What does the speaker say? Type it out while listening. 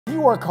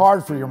work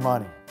hard for your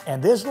money,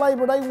 and this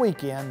Labor Day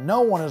weekend,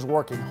 no one is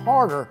working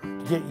harder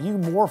to get you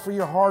more for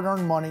your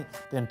hard-earned money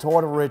than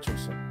Toyota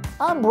Richardson.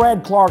 I'm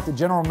Brad Clark, the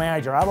General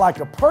Manager. I'd like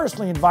to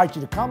personally invite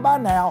you to come by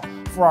now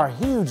for our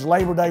huge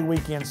Labor Day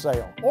weekend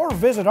sale. Or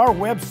visit our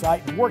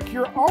website and work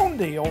your own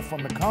deal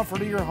from the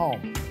comfort of your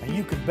home, and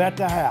you can bet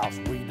the house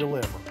we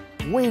deliver.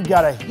 We've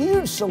got a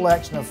huge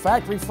selection of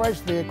factory fresh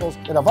vehicles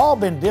that have all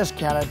been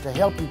discounted to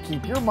help you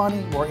keep your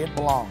money where it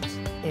belongs,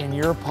 in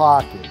your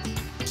pocket.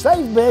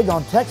 Save big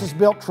on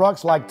Texas-built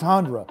trucks like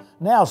Tundra,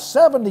 now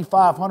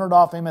 $7,500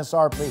 off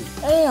MSRP.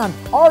 And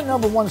our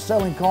 #1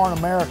 selling car in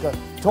America,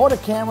 Toyota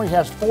Camry,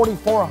 has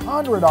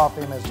 $4,400 off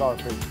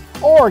MSRP.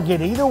 Or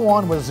get either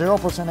one with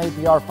 0%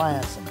 APR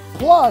financing.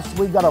 Plus,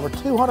 we've got over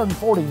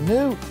 240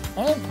 new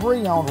and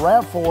pre-owned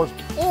RAV4s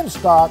in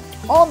stock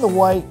on the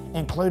way,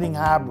 including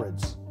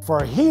hybrids. For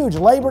a huge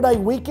Labor Day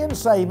weekend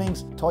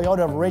savings,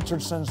 Toyota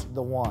Richardson's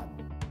the one.